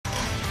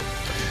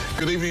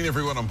Good evening,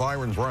 everyone. I'm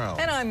Byron Brown.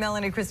 And I'm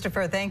Melanie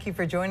Christopher. Thank you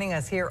for joining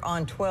us here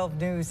on 12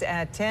 News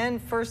at 10.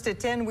 First at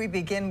 10, we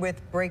begin with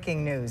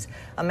breaking news.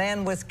 A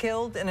man was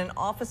killed in an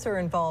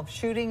officer-involved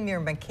shooting near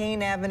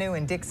McCain Avenue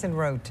and Dixon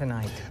Road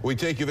tonight. We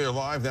take you there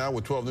live now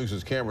with 12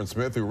 News' Cameron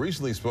Smith, who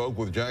recently spoke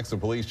with Jackson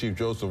Police Chief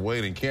Joseph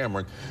Wade. And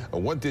Cameron,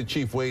 what did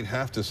Chief Wade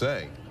have to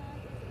say?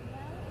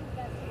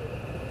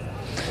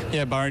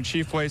 Yeah, Byron,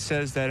 Chief Wade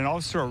says that an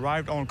officer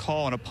arrived on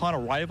call, and upon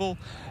arrival,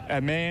 a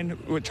man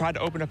tried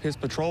to open up his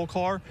patrol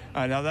car.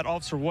 Now, that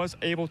officer was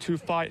able to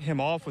fight him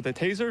off with a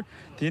taser.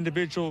 The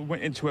individual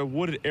went into a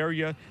wooded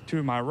area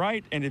to my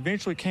right and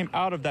eventually came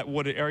out of that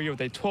wooded area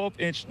with a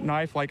 12-inch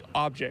knife-like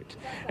object.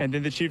 And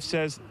then the chief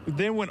says,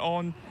 then went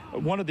on,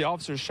 one of the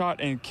officers shot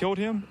and killed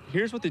him.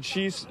 Here's what the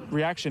chief's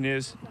reaction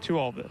is to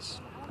all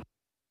this.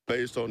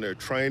 Based on their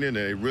training,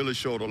 they really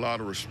showed a lot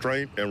of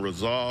restraint and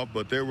resolve,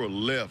 but they were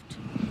left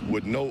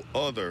with no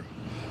other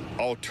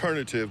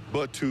alternative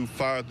but to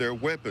fire their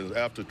weapons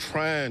after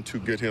trying to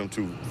get him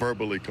to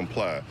verbally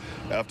comply.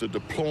 After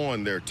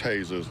deploying their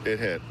tasers, it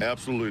had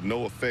absolutely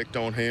no effect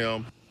on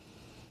him.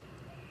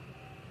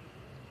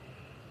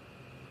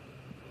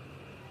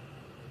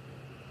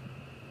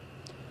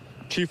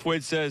 Chief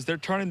Wade says they're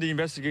turning the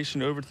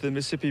investigation over to the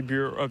Mississippi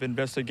Bureau of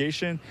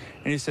Investigation,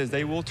 and he says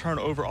they will turn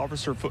over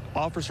officer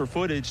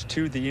footage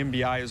to the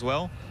MBI as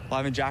well.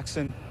 Live in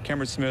Jackson,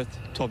 Cameron Smith,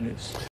 12 News.